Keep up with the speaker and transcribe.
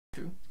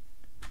True.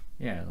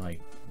 Yeah,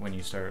 like when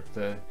you start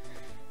the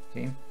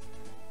game.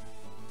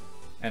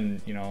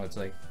 And, you know, it's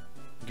like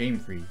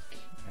GameFreak,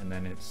 and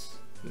then it's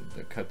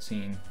the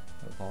cutscene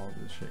of all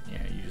the shit.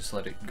 Yeah, you just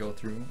let it go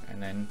through, and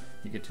then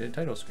you get to the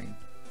title screen.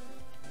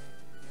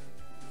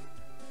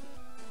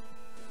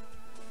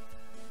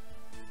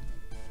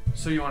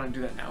 So you want to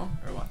do that now,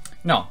 or what?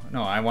 No,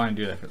 I want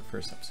to do that for the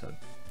first episode.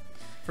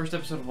 First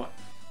episode of what?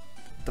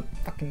 The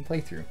fucking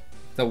playthrough.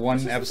 The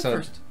one episode. The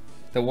first.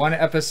 The one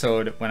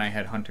episode when I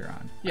had Hunter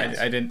on. Yes.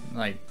 I didn't,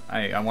 like,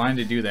 I wanted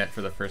to do that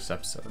for the first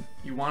episode.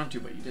 You wanted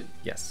to, but you didn't.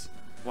 Yes.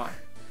 Why?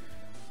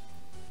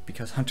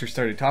 Because Hunter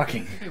started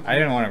talking. Okay, I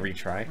didn't want to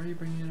retry. Why are you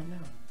bringing it up now?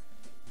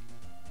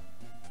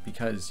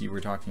 Because you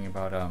were talking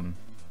about,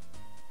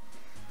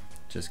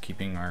 just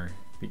keeping our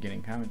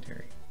beginning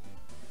commentary.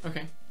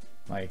 Okay.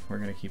 Like, we're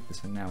going to keep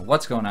this in now.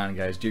 What's going on,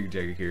 guys?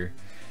 Jigger here.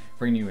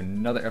 Bringing you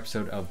another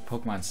episode of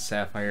Pokemon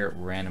Sapphire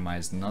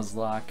Randomized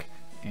Nuzlocke.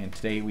 And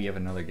today we have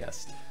another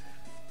guest.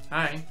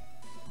 Hi.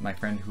 My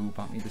friend who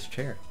bought me this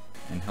chair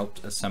and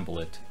helped assemble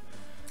it.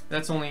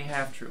 That's only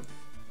half true.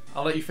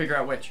 I'll let you figure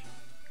out which.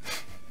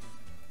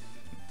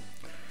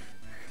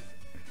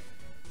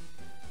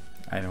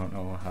 I don't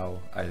know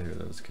how either of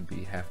those could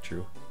be half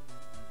true.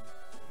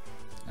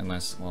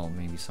 Unless, well,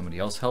 maybe somebody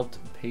else helped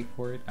pay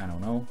for it. I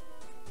don't know.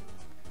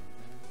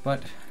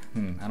 But,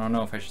 I don't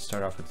know if I should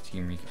start off with the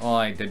team recap. Oh,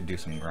 I did do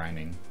some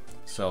grinding.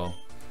 So,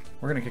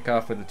 we're going to kick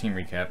off with the team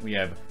recap. We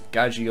have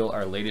Gajiel,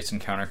 our latest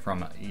encounter from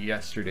not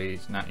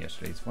yesterday's,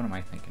 what am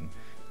I thinking?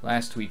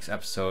 Last week's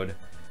episode.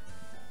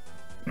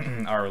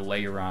 Our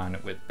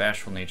Leiron with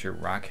Bashful Nature,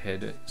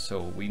 Rockhead.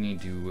 So we need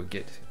to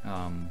get,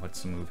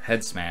 what's the move?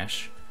 Head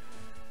Smash.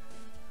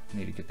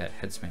 Need to get that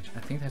Head Smash. I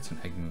think that's an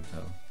egg move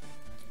though.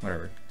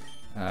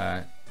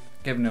 Whatever.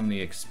 Giving him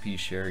the XP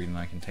share, even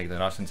though I can take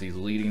that off since he's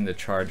leading the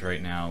charge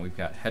right now. We've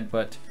got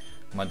Headbutt,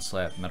 Mud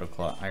Slap, Metal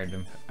Claw,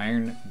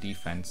 Iron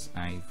Defense.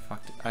 I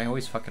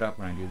always fuck it up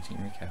when I do the team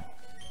recap.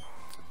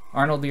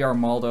 Arnold the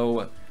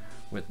Armaldo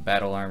with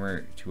Battle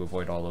Armor to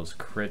avoid all those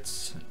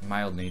crits.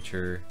 Mild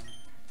Nature,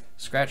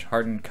 Scratch,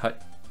 Harden,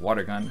 Cut,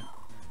 Water Gun.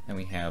 Then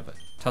we have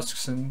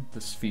Tuskson the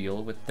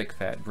Spheal with Thick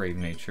Fat, Brave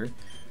Nature.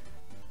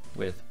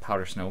 With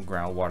Powder Snow,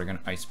 Growl, Water Gun,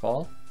 Ice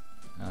Ball.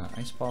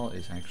 Ice Ball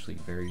is actually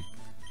very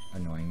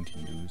annoying to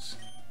use.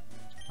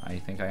 I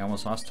think I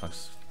almost lost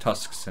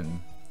Tuskson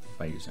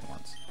by using it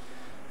once.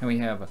 And we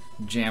have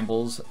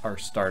Jambles, our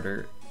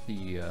starter,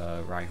 the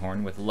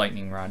Rhyhorn with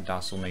Lightning Rod,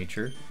 Docile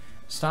Nature.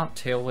 Stomp,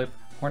 Tail Whip,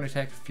 Horn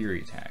Attack,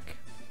 Fury Attack.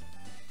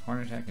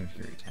 Horn Attack and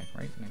Fury Attack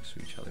right next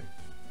to each other.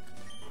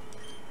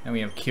 And we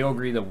have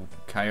Kyogre, the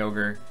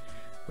Kyogre,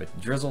 with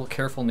Drizzle,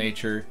 Careful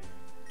Nature,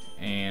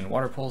 and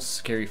Water Pulse,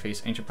 Scary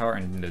Face, Ancient Power,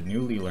 and the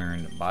newly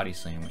learned Body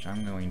Slam, which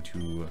I'm going to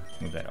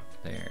move that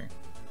up there.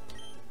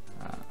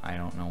 I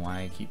don't know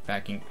why I keep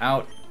backing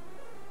out.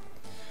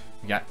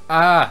 We got,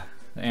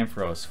 the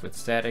Ampharos with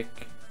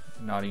Static,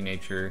 Naughty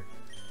Nature,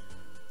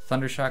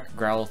 Thundershock,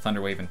 Growl,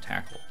 Thunder Wave, and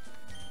Tackle.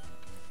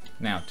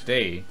 Now,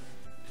 today's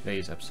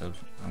episode,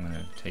 I'm going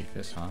to take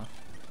this off.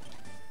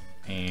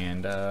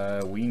 And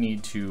we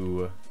need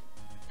to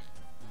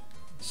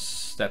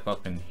step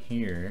up in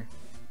here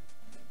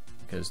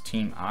because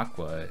Team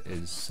Aqua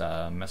is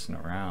messing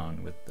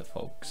around with the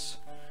folks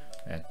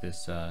at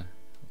this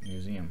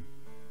museum.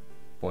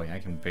 Boy, I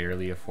can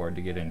barely afford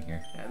to get in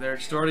here. Yeah, they're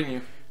extorting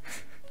you.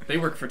 They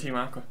work for Team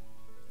Aqua.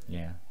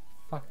 Yeah,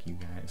 fuck you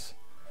guys.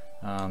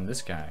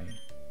 This guy.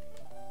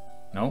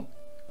 Nope.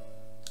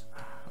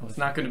 It's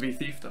not going to be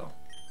Thief though.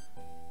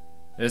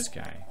 This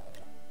guy.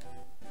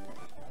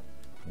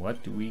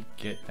 What do we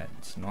get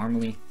that's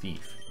normally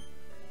Thief?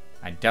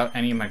 I doubt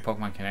any of my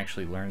Pokemon can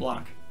actually learn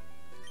Block. Thief.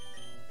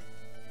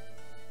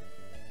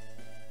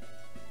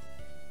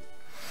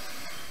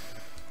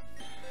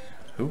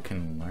 Who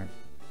can learn?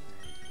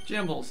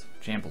 Jambles.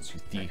 Jambles, you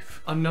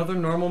thief. Another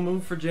normal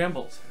move for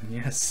Jambles.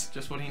 Yes.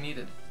 Just what he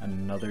needed.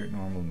 Another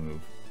normal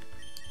move.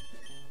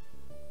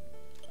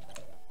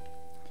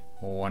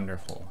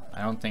 Wonderful.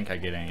 I don't think I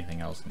get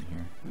anything else in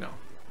here. No.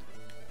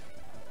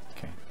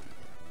 Okay.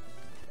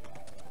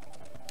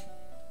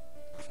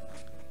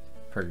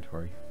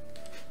 Purgatory.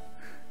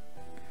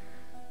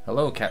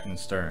 Hello, Captain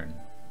Stern.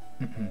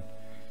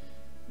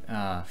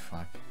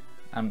 Fuck.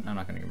 I'm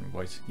not gonna give him a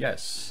voice.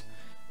 Yes.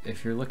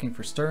 If you're looking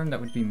for Stern, that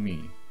would be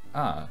me.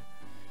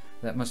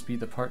 That must be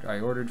the part I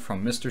ordered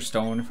from Mr.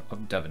 Stone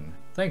of Devon.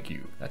 Thank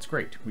you. That's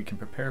great. We can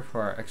prepare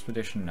for our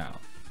expedition now.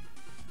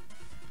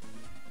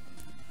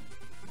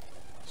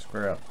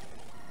 Square up.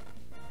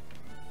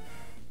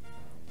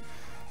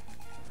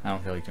 I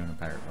don't feel like doing a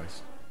pirate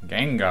voice.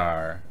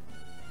 Gengar.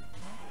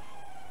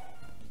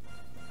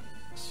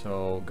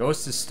 So,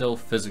 Ghost is still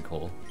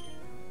physical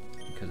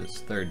because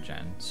it's 3rd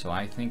gen, so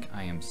I think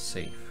I am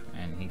safe.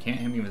 And he can't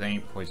hit me with any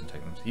poison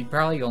type moves. He'd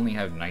probably only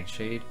have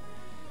Nightshade,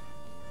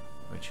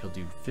 which he'll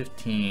do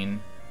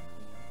 15.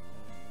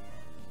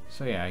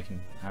 So yeah,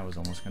 I was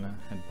almost gonna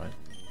headbutt.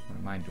 What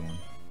am I doing?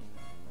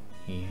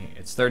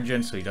 It's 3rd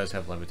gen, so he does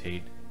have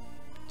Levitate.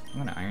 I'm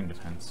gonna Iron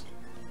Defense.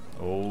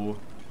 Oh,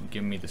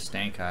 give me the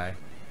Stank Eye.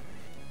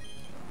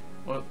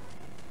 What?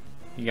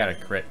 You got a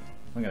crit.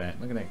 Look at that.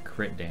 Look at that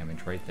crit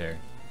damage right there.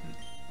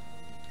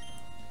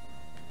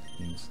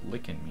 He's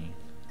licking me.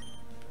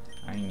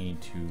 I need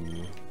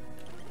to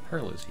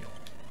hurl his heel.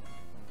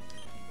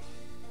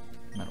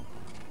 Metal.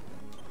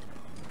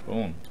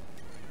 Boom.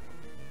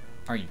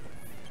 Are you?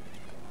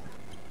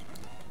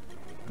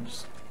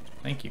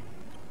 Thank you.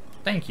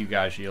 Thank you,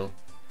 Gajiel,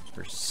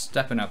 for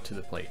stepping up to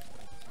the plate.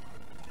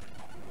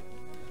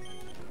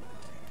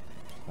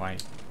 Why?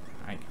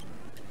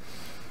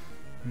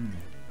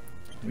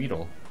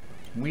 Weedle.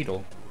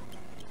 Weedle.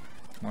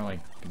 More like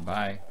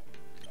goodbye.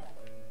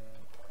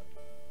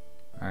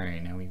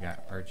 Alright, now we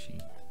got Archie.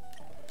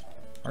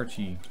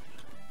 Archie.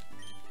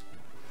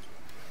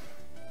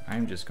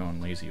 I'm just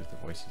going lazy with the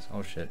voices.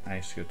 Oh shit, I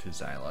have to go to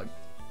dialogue.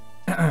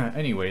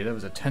 Anyway, that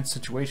was a tense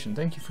situation.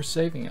 Thank you for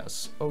saving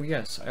us. Oh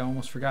yes, I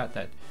almost forgot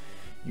that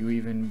you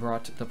even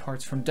brought the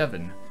parts from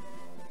Devon.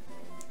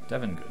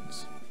 Devon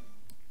goods.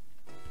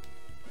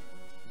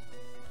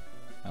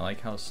 I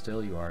like how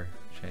still you are,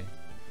 Shay.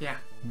 Yeah.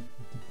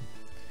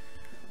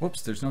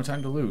 Whoops, there's no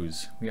time to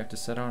lose. We have to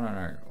set out on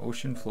our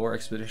ocean floor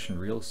expedition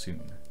real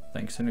soon.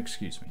 Thanks and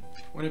excuse me.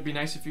 Wouldn't it be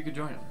nice if you could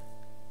join them?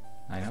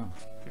 I know.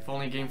 If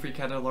only GameFreak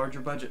had a larger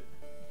budget.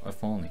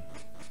 If only.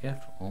 If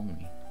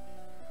only.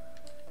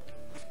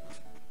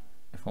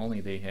 If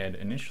only they had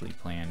initially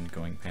planned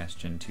going past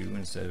Gen 2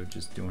 instead of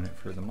just doing it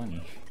for the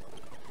money.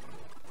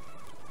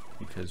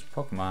 Because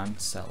Pokemon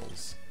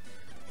sells.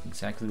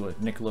 Exactly what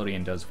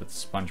Nickelodeon does with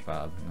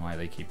SpongeBob and why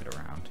they keep it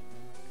around.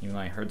 Even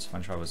though I heard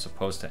SpongeBob was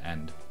supposed to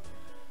end.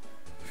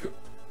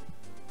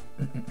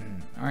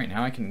 Alright,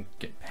 now I can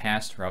get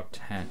past Route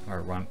 10,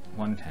 or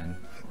 110.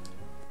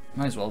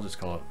 Might as well just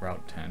call it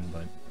Route 10,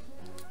 but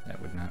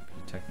that would not be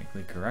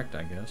technically correct,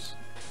 I guess.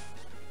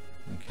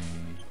 Okay.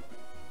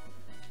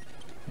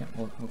 Yeah,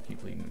 we'll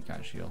keep leading with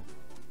Gajiel.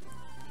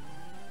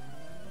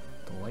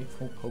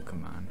 Delightful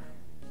Pokemon.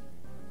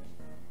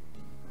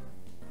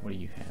 What do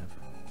you have?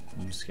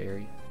 Are you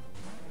scary?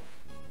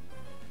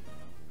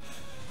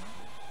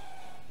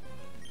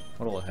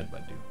 What'll a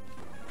headbutt do?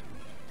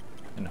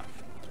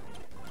 Enough.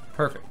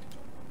 Perfect.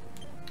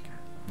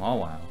 Oh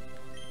wow.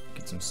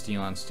 Get some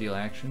steel on steel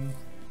action.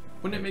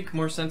 Wouldn't it make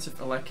more sense if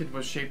Elekid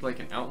was shaped like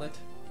an outlet?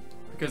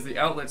 Because the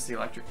outlet's the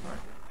electric part,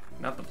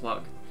 not the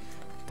plug.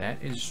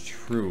 That is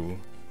true.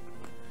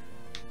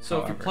 So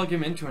However, if you plug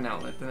him into an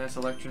outlet, then that's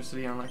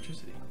electricity on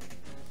electricity.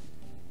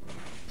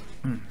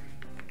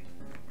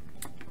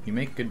 You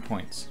make good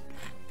points.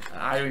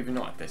 I don't even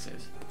know what this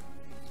is.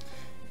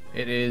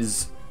 It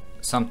is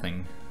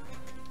something,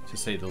 to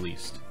say the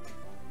least.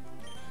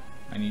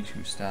 I need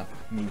to stop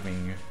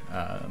moving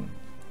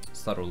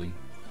subtly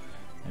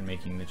and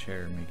making the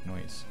chair make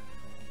noise.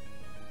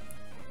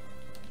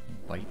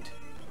 Bite.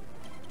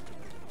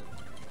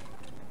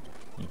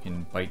 You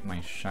can bite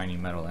my shiny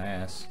metal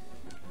ass.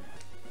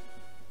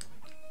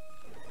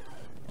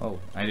 Oh,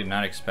 I did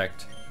not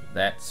expect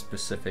that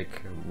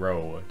specific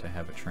row to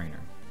have a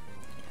trainer.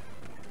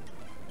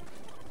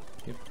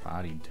 Get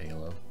bodied,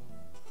 Tailo.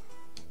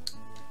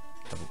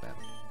 Double battle.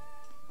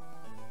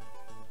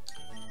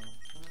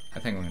 I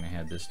think I'm gonna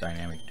have this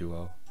dynamic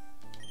duo.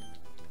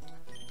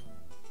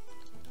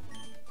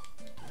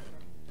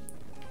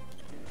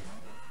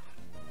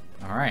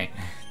 Alright.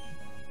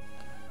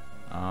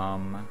 I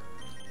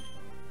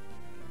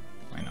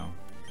know.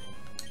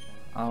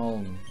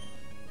 I'll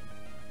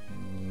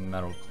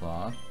Metal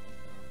Claw.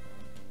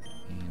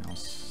 And I'll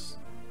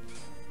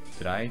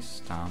did I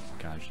stomp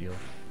Gajiel?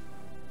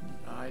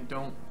 I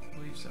don't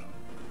believe so.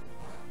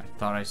 I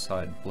thought I saw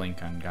it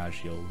blink on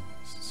Gajiel's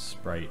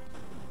sprite.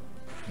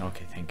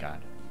 Okay, thank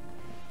God.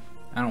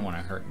 I don't want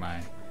to hurt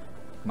my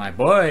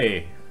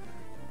boy!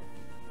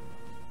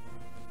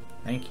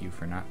 Thank you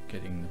for not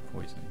getting the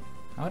poison.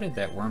 How did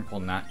that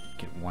Wurmple not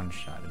get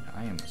one-shotted?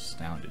 I am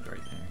astounded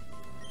right there.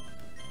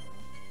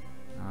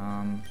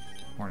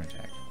 Horn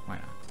attack. Why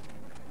not?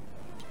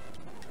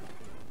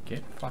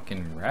 Get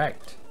fucking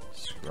wrecked,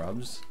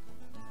 scrubs.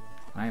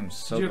 I am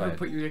so glad. Did you ever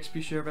put your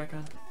XP share back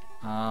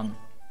on?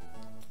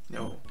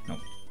 No. Nope.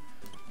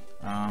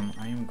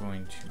 I am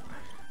going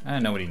to...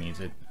 nobody needs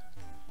it.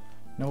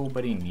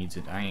 Nobody needs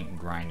it. I ain't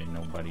grinding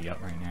nobody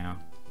up right now.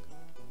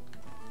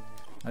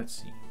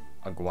 Let's see.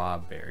 A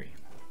guava berry.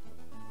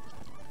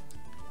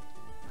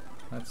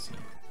 Let's see.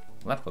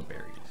 Lepa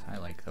berries. I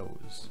like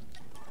those.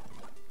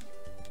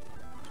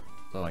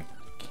 Though I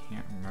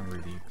can't remember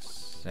the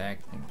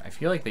exact thing. I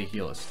feel like they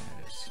heal a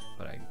status,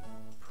 but I'm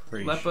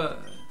pretty sure.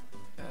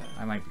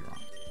 I might be wrong.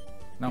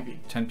 No, PP.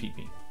 10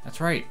 PP. That's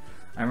right.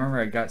 I remember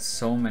I got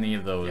so many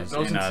of those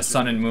in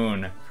Sun and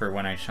Moon for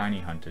when I shiny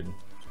hunted.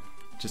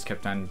 Just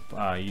kept on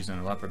using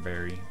a leopard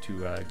berry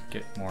to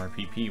get more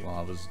PP while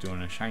I was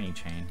doing a shiny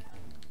chain.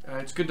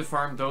 It's good to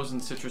farm those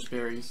and citrus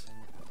berries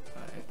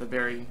at the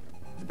berry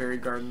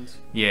gardens.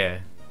 Yeah.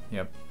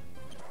 Yep.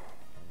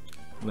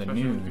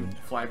 Especially when you can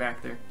fly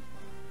back there.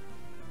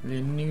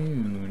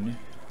 Lanoon.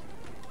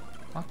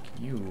 Fuck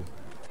you.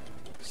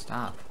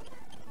 Stop.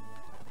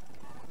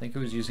 I think it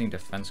was using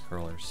defense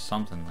curl or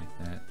something like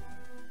that.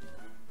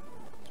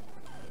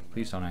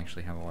 Please don't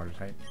actually have a water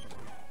type.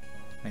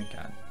 Thank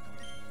God.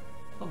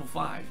 Level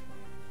 5.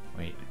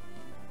 Wait.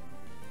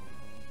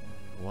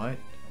 What?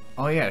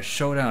 Oh yeah,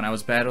 Showdown. I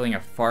was battling a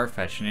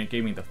Farfetch and it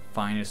gave me the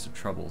finest of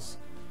troubles.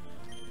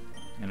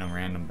 In a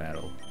random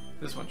battle.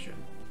 This one should.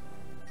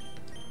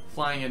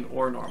 Flying in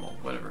or normal,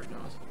 whatever it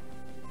knows.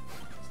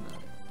 It's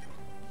not.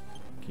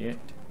 Get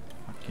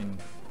fucking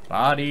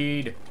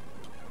bodied.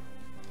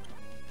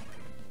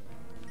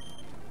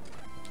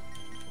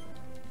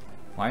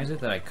 Why is it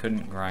that I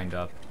couldn't grind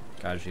up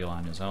Gajiel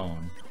on his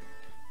own?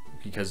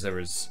 Because there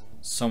was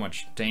so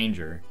much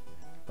danger.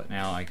 But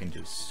now I can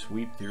just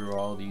sweep through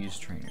all these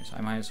trainers.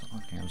 I might as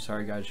well. Okay, I'm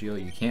sorry,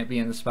 Gajiel. You can't be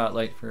in the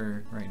spotlight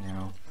for right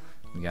now.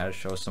 We gotta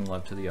show some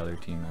love to the other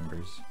team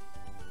members.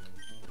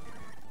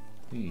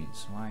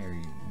 Please, why are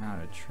you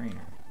not a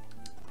trainer?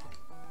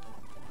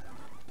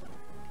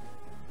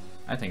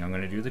 I think I'm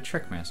gonna do the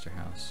Trickmaster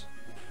house.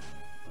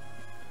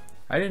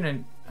 I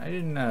didn't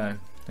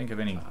think of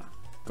any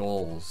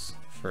goals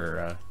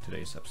for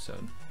today's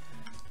episode.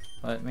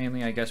 But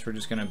mainly, I guess we're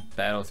just gonna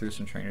battle through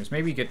some trainers.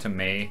 Maybe get to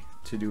May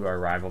to do our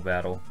rival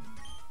battle.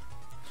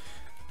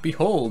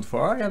 Behold,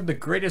 for I have the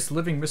greatest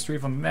living mystery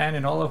of a man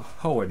in all of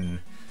Hoenn.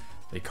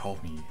 They call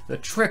me the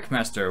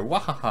Trickmaster.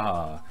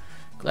 Wahaha!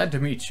 Glad to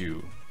meet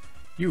you.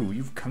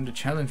 You've come to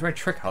challenge my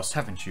trick house,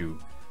 haven't you?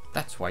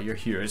 That's why you're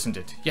here, isn't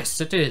it?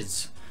 Yes, it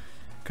is.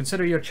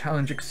 Consider your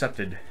challenge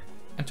accepted.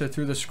 Enter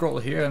through the scroll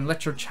here and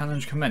let your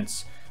challenge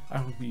commence.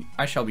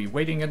 I shall be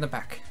waiting in the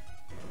back.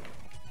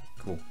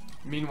 Cool.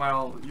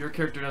 Meanwhile, your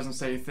character doesn't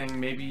say a thing.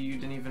 Maybe you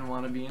didn't even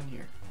want to be in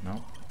here.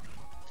 No.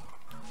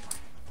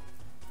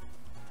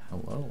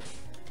 Hello.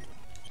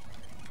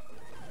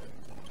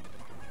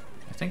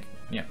 I think,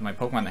 yeah, my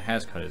Pokemon that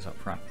has Cut is up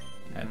front.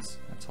 That's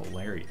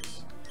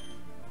hilarious.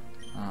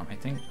 I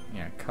think,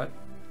 yeah, Cut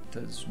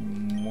does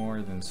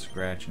more than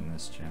Scratch in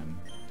this gen.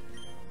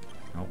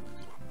 Nope.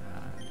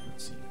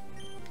 Let's see.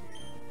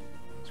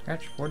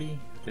 Scratch 40,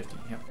 50,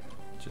 yep.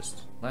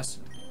 Just less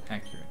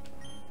accurate.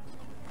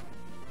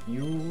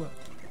 You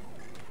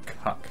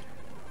cuck.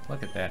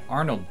 Look at that.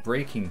 Arnold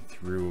breaking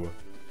through.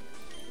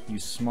 You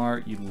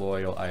smart, you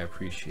loyal, I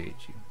appreciate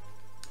you.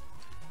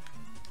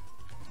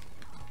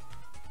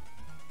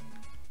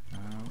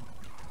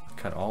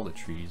 Cut all the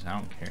trees, I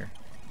don't care.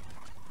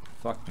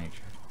 Fuck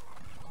nature.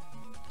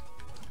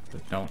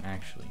 But don't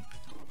actually.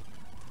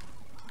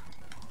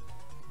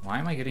 Why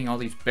am I getting all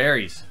these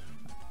berries?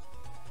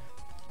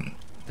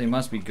 They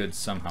must be good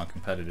somehow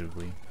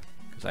competitively.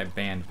 Because I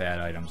banned bad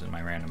items in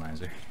my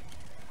randomizer.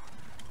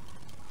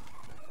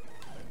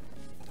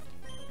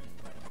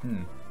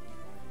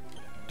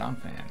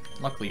 Donphan.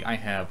 Luckily, I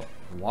have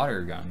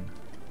Water Gun.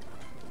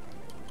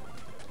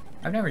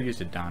 I've never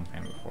used a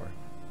Donphan before.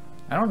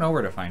 I don't know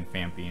where to find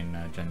Phanpy in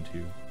Gen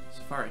 2.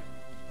 Safari.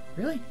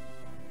 Really?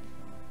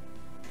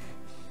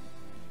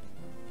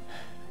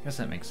 I guess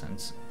that makes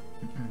sense.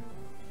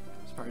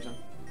 Safari Zone.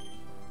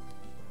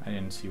 I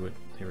didn't see what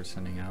they were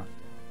sending out.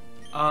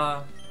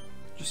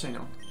 Just say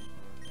no.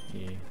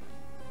 Yeah.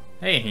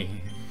 Hey!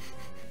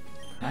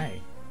 Hi.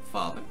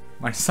 Father.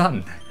 My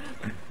son!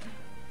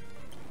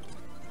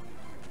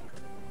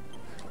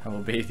 I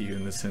will bathe you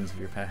in the sins of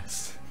your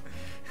past.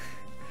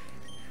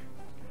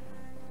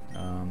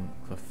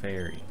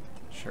 Clefairy.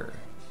 Sure.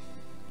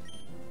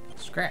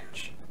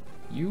 Scratch.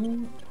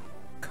 You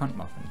cunt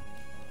muffin.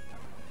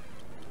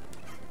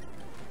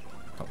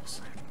 Pulse.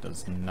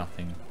 Does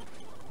nothing.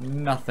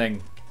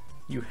 Nothing.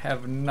 You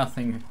have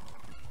nothing.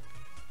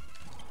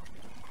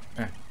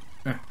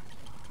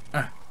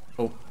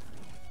 Oh.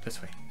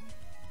 This way.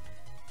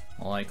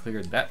 Well, I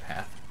cleared that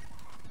path.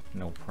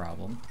 No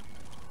problem.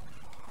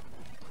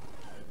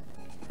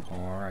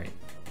 Alright.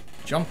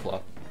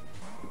 Jumpla.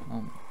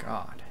 Oh my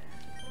god.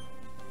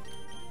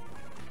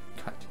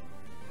 Cut.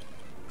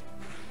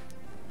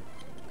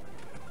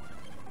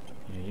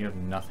 Yeah, you have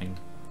nothing.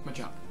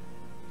 Machop.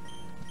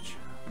 Machop.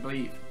 I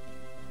believe.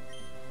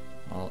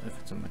 Well, if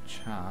it's a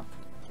Machop,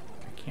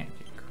 I can't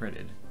get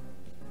critted.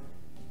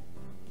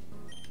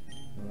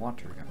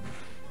 Water Gun.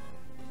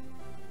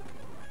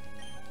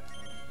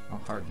 I'll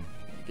harden.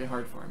 Get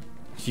hard for him.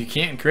 You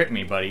can't crit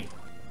me, buddy.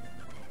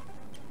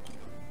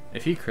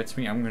 If he crits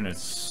me, I'm gonna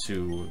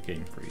sue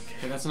GameFreak.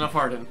 Okay, that's enough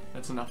harden.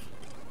 That's enough.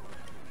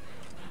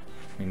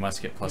 We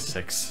must get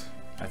 +6.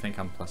 I think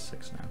I'm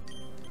 +6 now.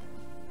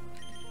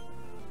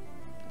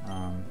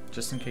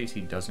 Just in case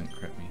he doesn't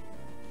crit me.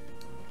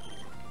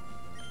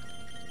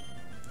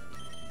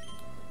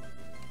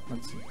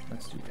 Let's see.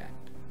 Let's do that.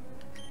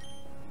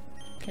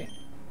 Okay.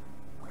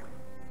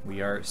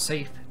 We are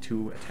safe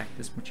to attack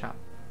this Machop.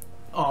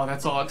 Oh,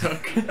 that's all it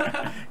took.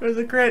 It was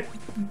a crit.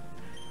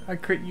 I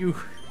crit you.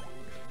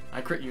 I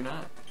crit you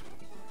not.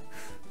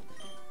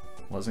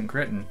 Wasn't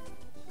critting.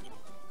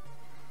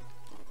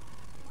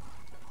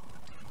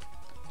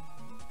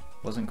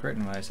 Wasn't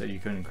critting when I said you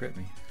couldn't crit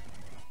me.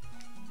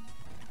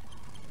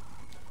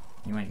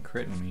 You ain't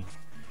critting me.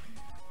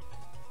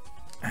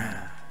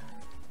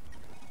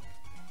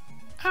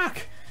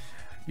 Ack!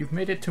 You've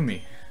made it to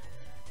me.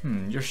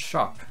 You're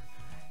sharp.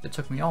 It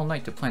took me all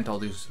night to plant all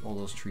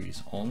those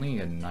trees. Only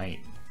a night.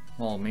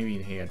 Well,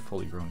 maybe he had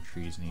fully grown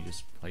trees and he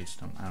just placed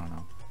them. I don't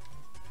know.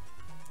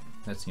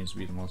 That seems to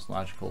be the most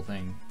logical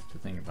thing to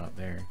think about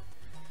there.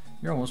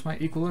 You're almost my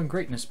equal in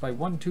greatness by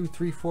 1, 2,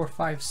 3, 4,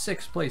 5,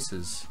 6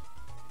 places.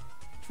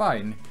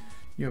 Fine.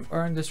 You have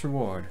earned this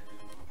reward.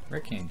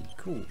 Rare candy.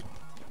 Cool.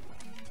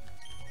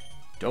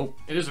 Dope.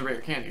 It is a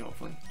rare candy,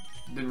 hopefully.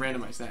 Didn't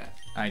randomize that.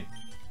 I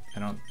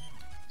don't...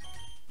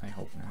 I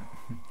hope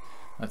not.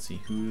 Let's see,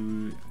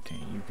 who... Okay,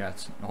 you got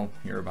some... Oh,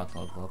 you're about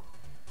to level up.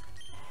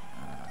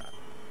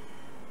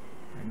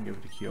 I can give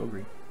it to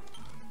Kyogre.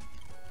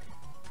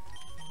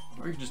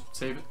 Or you can just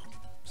save it.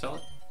 Sell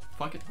it.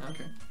 Fuck it. I don't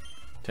care.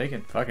 Take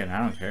it. Fuck it. I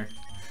don't care.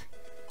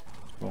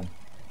 Boom.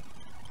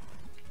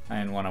 I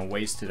didn't want to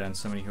waste it on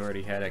somebody who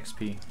already had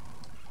XP.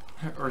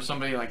 Or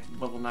somebody like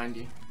level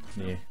 90.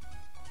 Yeah.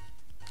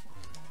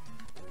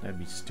 That'd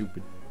be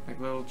stupid. Like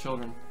little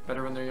children.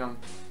 Better when they're young.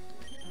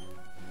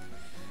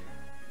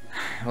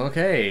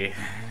 Okay.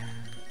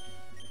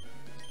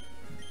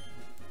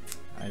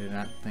 I did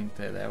not think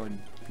that that would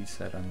be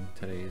said on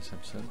today's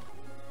episode.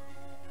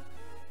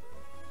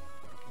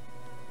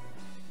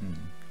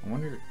 I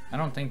wonder... I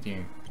don't think the...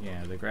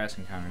 Yeah, the grass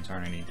encounters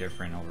aren't any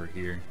different over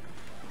here.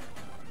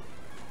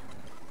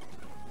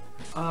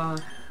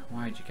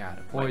 Why'd you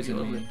gotta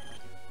poison me?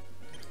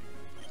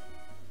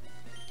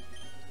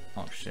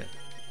 Oh shit.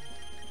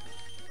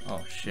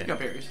 Oh shit. You got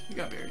berries. You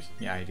got berries.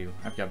 Yeah, I do.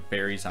 I've got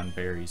berries on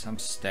berries. I'm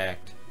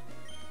stacked.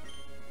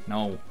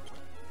 No.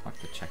 Fuck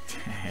the check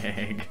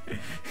tag.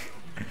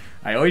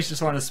 I always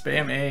just want to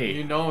spam A.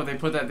 You know they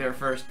put that there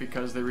first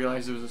because they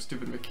realized it was a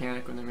stupid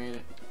mechanic when they made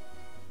it.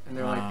 And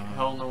they're like,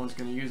 hell, no one's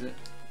gonna use it.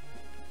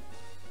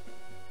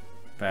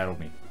 Battle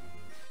me.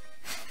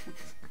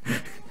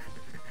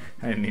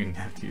 I didn't even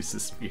have to use the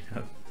speed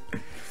up.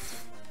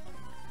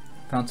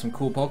 Found some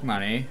cool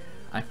Pokemon, eh?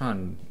 I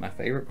found my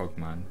favorite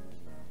Pokemon.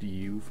 Do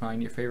you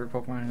find your favorite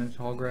Pokemon in the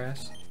tall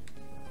grass?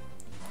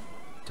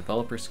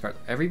 Developer Scar...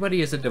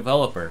 Everybody is a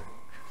developer.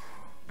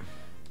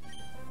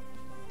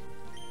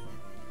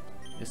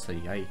 It's a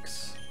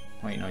yikes.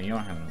 Wait, no, you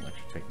don't have an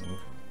electric type move.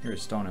 You're a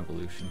stone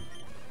evolution.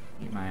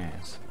 Eat my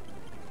ass.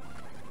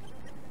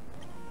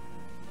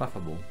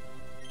 Pluffable.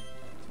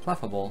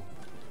 Pluffable.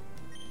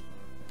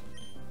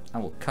 I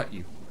will cut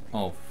you.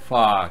 Oh,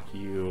 fuck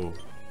you.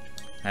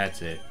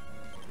 That's it.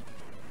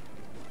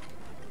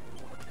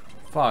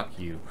 Fuck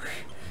you.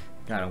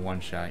 Gotta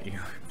one-shot you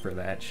for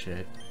that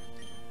shit.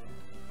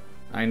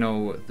 I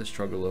know the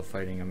struggle of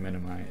fighting a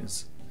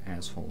minimize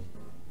asshole.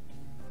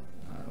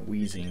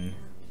 Wheezing.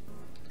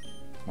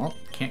 Well,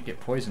 can't get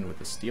poisoned with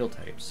the steel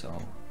type,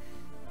 so...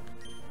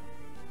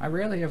 I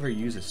rarely ever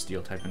use a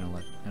steel type in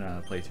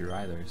a playthrough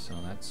either, so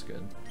that's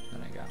good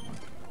that I got one.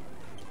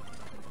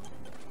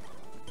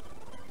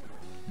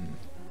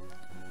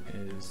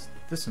 Is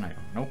this an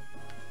item? Nope.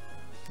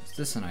 Is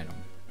this an item?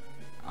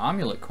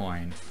 Amulet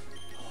coin.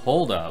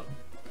 Hold up.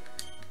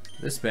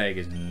 This bag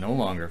is no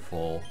longer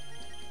full.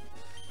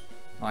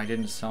 Oh, I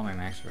didn't sell my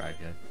max ride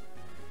yet.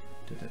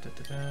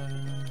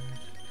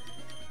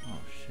 Oh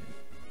shit.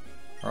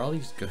 Are all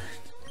these good?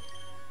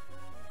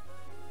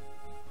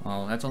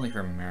 Well, that's only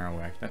for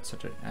Marowak. That's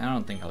such a... I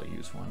don't think I'll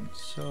use one.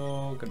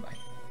 So, goodbye.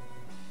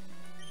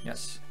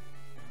 Yes.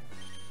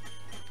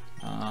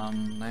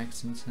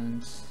 Lax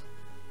Incense.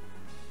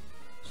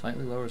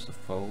 Slightly lowers the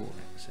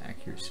foe's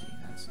accuracy.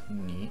 That's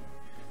neat.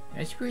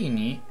 That's pretty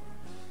neat.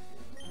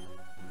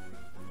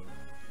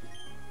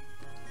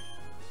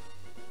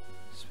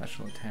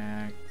 Special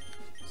attack.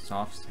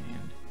 Soft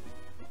stand.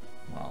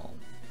 Well...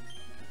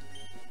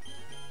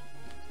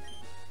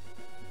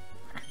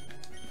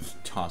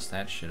 Toss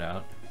that shit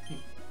out.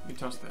 You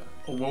toss the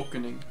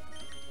awakening.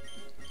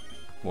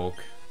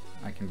 Woke.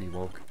 I can be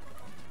woke.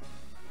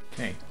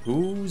 Okay,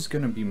 who's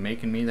gonna be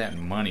making me that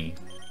money?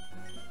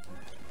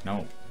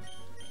 No.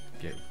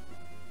 Get.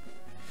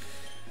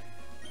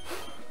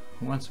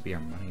 Who wants to be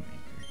our money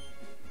maker?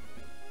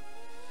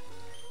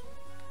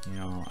 You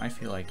know, I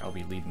feel like I'll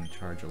be leading the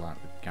charge a lot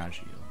with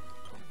Gajeel.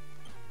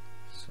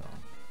 So.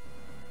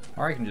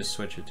 Or I can just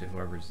switch it to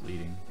whoever's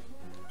leading.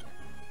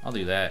 I'll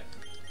do that.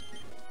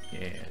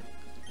 Yeah.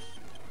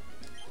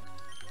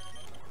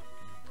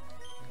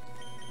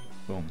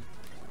 Boom.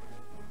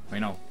 Wait,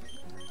 no.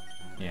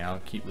 Yeah, I'll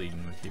keep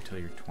leading with you till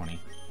you're 20.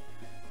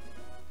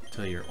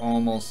 Till you're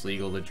almost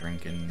legal to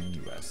drink in the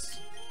US.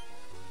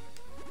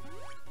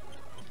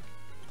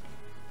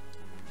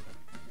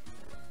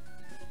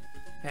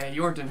 Hey,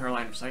 you weren't in her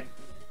line of sight.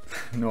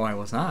 No, I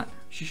was not.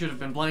 She should have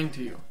been blind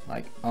to you.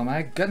 Like, oh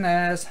my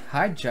goodness.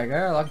 Hi,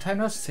 Jagger. Long time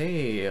no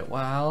see.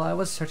 While I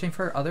was searching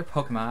for other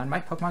Pokemon, my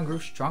Pokemon grew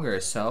stronger,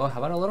 so how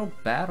about a little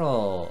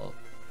battle?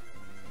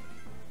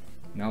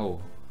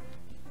 No.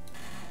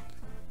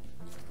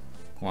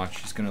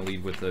 Watch, she's gonna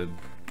lead with the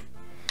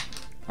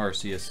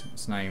Arceus.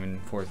 It's not even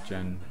 4th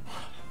gen.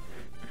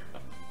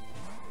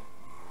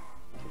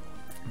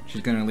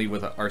 She's gonna lead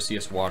with a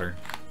Arceus water.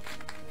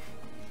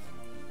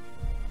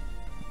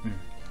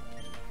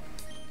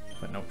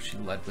 But nope, she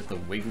led with the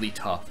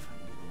Wigglytuff.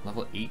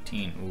 Level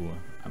 18. Ooh,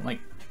 I'm like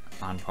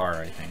on par,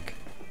 I think.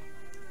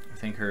 I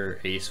think her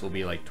ace will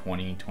be like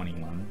 20,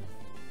 21,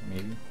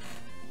 maybe.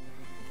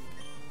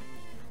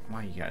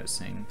 Why you guys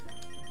sing?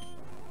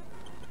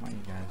 Come on,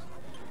 you guys.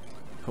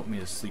 Put me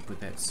to sleep with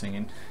that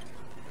singing.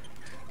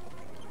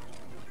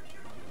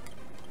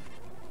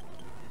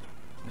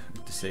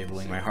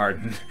 Disabling my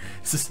harden.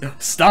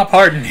 Stop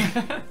hardening!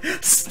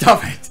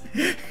 Stop it!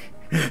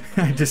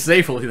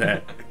 Disable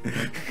that.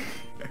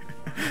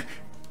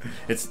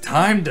 It's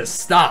time to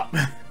stop!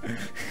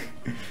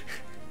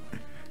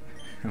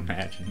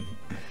 Imagine.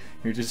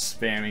 You're just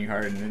spamming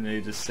harden and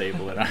they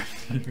disable it on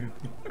you.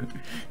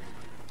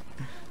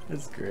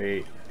 That's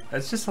great.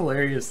 That's just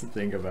hilarious to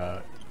think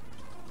about.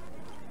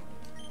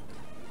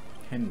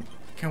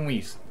 Can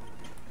we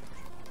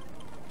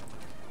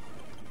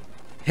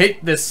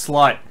hit this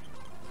slut?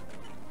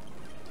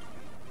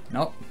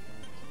 Nope.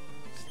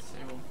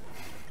 Disable.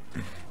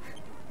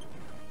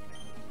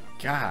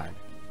 God.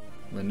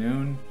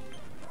 Lanoon.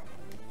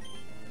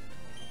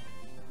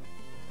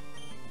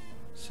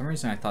 For some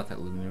reason I thought that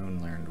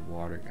Lanoon learned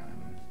water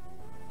gun.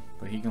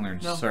 But he can learn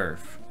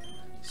surf.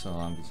 So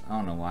I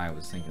don't know why I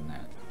was thinking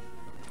that.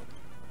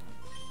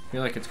 I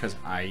feel like it's because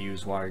I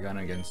use water gun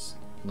against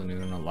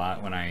Lanoon a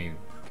lot when I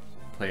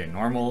play a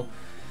normal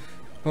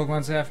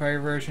Pokemon Sapphire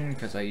version,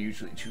 because I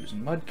usually choose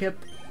Mudkip.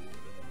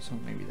 So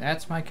maybe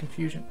that's my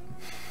confusion.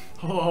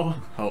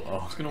 Oh.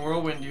 Oh. It's gonna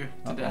whirlwind you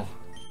to death.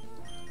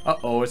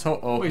 Uh-oh, it's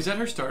oh. Wait, is that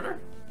her starter?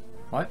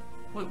 What?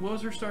 What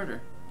was her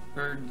starter?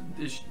 Or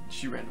is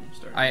she random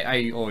starter?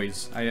 I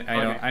always Okay.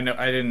 don't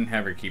I didn't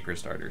have her keep her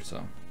starter,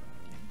 so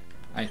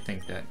I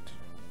think that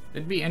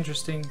it'd be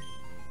interesting,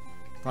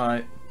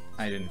 but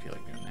I didn't feel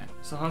like doing that.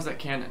 So how's that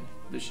canon?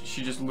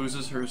 She just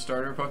loses her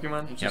starter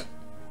Pokemon? It's Yep. Just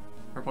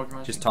her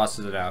Pokemon? Just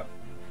tosses it out.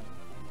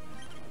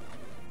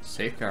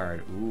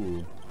 Safeguard.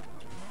 Ooh.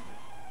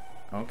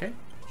 Okay.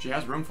 She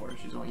has room for it.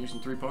 She's only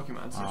using 3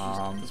 Pokemon, so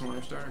she doesn't want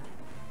her starter.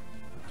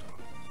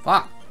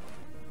 Fuck.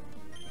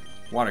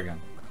 Water gun.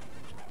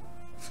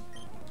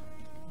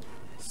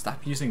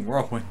 Stop using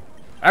Whirlwind.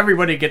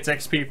 Everybody gets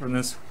XP from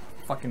this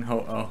fucking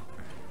ho-oh.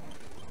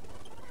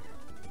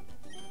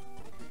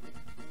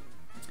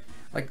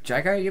 Like,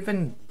 Jagai, you've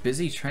been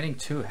busy training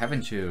too,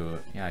 haven't you?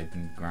 Yeah, I've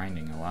been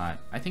grinding a lot.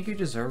 I think you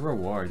deserve a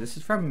reward. This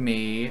is from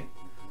me.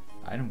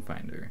 Item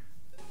finder.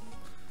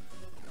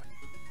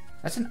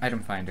 That's an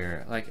item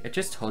finder. Like, it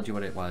just told you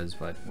what it was,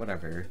 but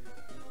whatever.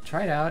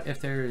 Try it out. If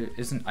there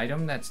is an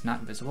item that's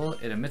not visible,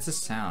 it emits a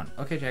sound.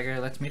 Okay, Jagger,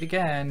 let's meet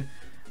again.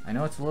 I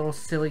know it's a little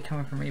silly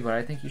coming from me, but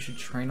I think you should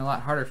train a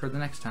lot harder for the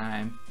next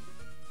time.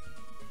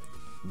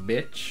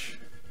 Bitch.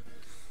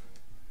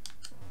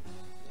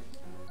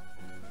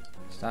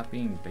 Stop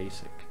being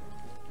basic.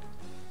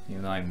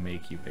 Even though I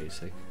make you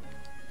basic.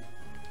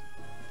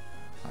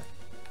 Fuck.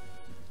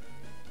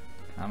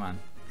 Come on.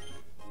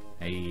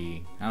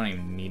 Hey, I don't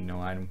even need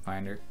no item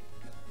finder.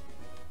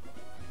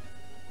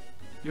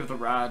 You have the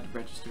rod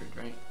registered,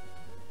 right?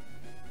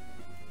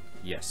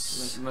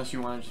 Yes. Unless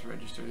you want to just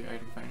register the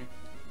item finder.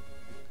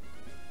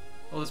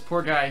 Well, this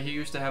poor guy, he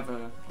used to have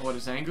a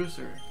Zangoose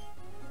or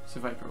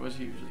Sapphire? What does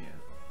he usually have?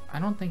 I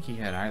don't think he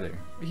had either.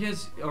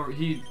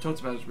 He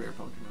talks about his rare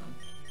Pokemon.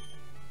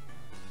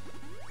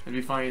 It'd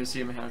be funny to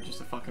see him have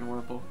just a fucking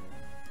Wurmple.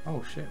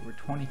 Oh shit, we're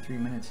 23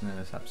 minutes into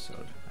this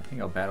episode. I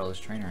think I'll battle this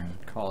trainer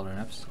and call it an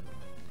episode.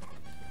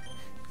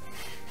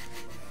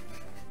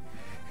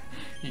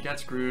 He got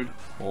screwed.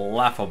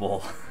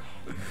 Laughable.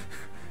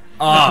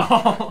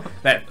 Ah,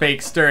 that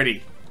fake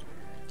sturdy.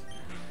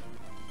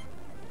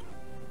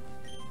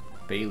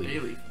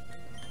 Bailey.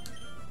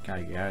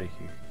 Gotta get out of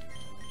here.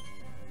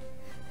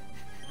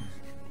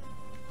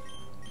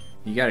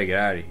 You gotta get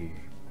out of here.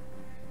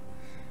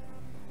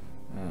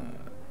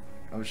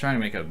 I was trying to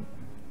make a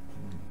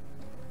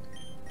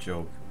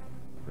joke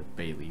with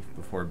Bayleaf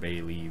before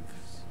Bay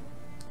leaves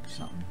or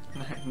something.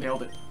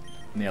 Nailed it.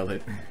 Nailed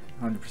it.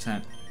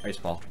 100%. Ice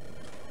ball.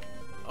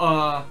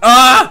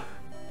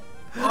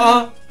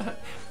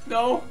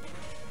 No.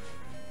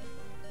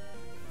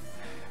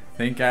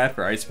 Thank God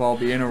for Ice Ball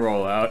being a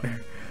rollout.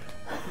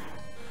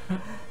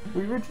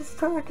 We were just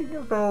talking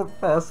about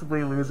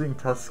possibly losing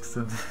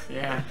Tuskson.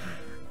 Yeah.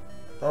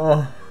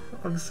 Oh,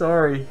 I'm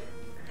sorry.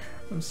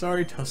 I'm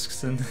sorry,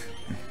 Tuskson.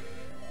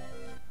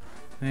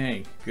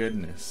 Thank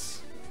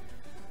goodness.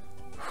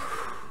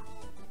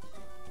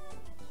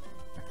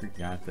 I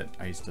forgot that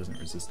ice doesn't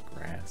resist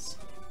grass.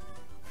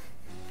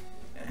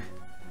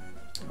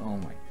 Oh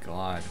my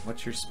god.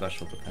 What's your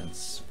special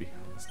defense?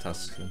 It's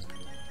Tuskson.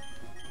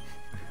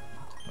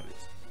 What is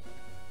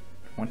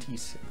it?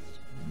 26.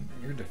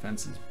 Your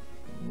defense is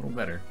a little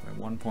better by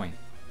 1 point.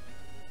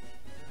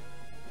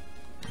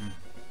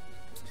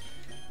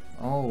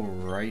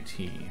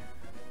 Alrighty.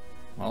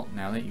 Well,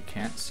 now that you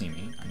can't see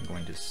me, I'm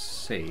going to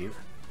save.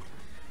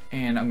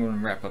 And I'm going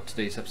to wrap up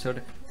today's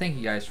episode. Thank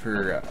you guys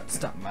for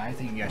stopping by.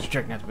 Thank you guys for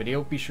checking out the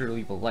video. Be sure to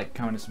leave a like,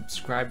 comment, and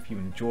subscribe if you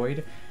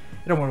enjoyed.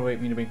 It'll motivate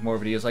me to make more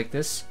videos like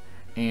this.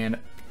 And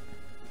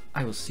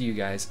I will see you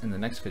guys in the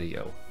next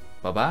video.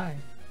 Bye-bye.